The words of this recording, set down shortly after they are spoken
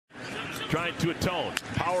trying to atone.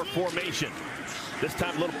 Power formation. This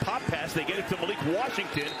time a little pop pass. They get it to Malik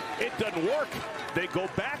Washington. It doesn't work. They go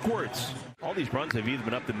backwards. All these runs have either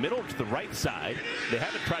been up the middle or to the right side. They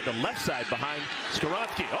haven't tried the left side behind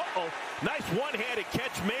Skaronski. Nice one-handed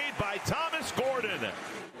catch made by Thomas Gordon.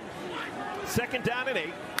 2nd down and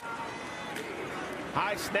 8.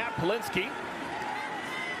 High snap, Polinsky.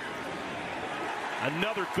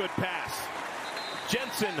 Another good pass.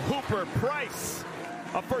 Jensen, Hooper, Price.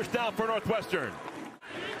 A 1st down for Northwestern.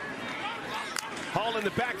 Hall in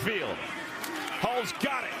the backfield. Hall's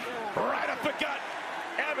got it. Right up the gut.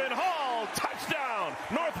 Evan Hall, touchdown,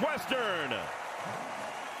 Northwestern.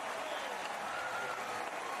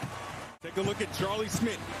 Take a look at Charlie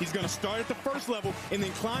Smith. He's going to start at the 1st level and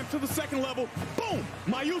then climb to the 2nd level. Boom!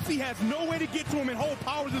 Mayusi has no way to get to him, and Hall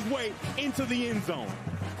powers his way into the end zone.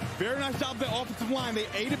 Very nice job of the offensive line. They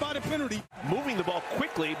aided by the penalty. Moving the ball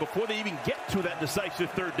quickly before they even get to that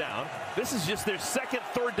decisive 3rd down. This is just their 2nd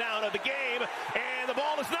 3rd down of the game, and the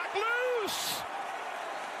ball is knocked loose.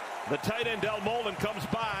 The tight end Del Mullen comes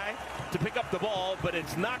by to pick up the ball, but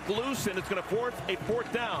it's knocked loose, and it's going to force a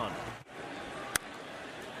 4th down.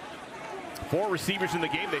 4 receivers in the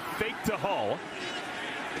game. They fake to Hull,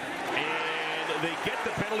 and they get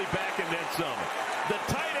the penalty back and then some. The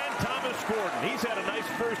tight end Thomas Gordon. He's had a nice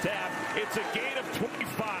 1st half. It's a gain of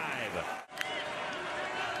 25.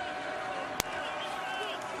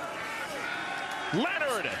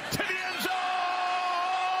 Leonard to the end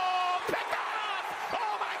zone. Picked off.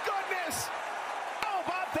 Oh my goodness. How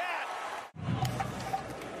about that?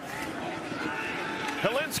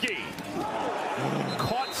 Helinski.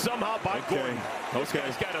 Caught somehow by Gordon. This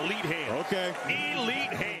guy's got elite hands.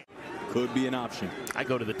 Elite hands. Could be an option. I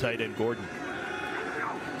go to the tight end, Gordon.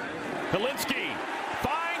 Helinski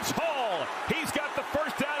finds Hall. He's got the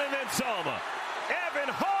 1st down and then some. Evan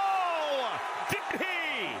Hall. Did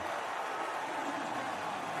he?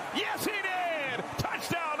 Yes, he did.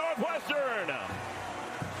 Touchdown, Northwestern.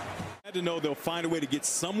 Had to know they'll find a way to get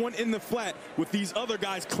someone in the flat with these other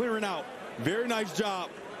guys clearing out. Very nice job.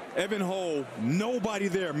 Evan Hall, nobody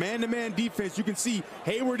there. Man-to-man defense. You can see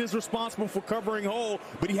Hayward is responsible for covering Hall,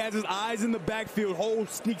 but he has his eyes in the backfield. Hall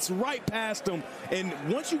sneaks right past him. And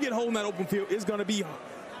once you get Hall in that open field, it's going to be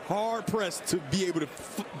hard-pressed to be able to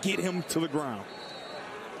get him to the ground.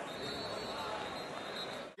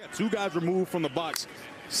 Got 2 guys removed from the box.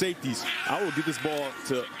 Safeties. I will get this ball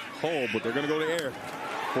to Hall, but they're going to go to air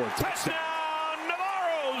for a touchdown.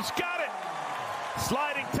 Navarro's got it.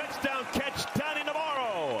 Sliding touchdown catch, Donnie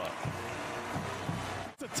Navarro.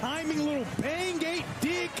 It's a timing little bang gate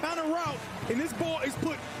dig kind of route, and this ball is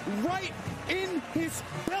put right in his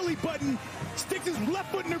belly button, sticks his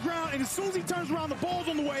left foot in the ground, and as soon as he turns around, the ball's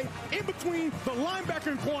on the way in between the linebacker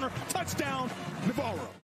and corner. Touchdown, Navarro.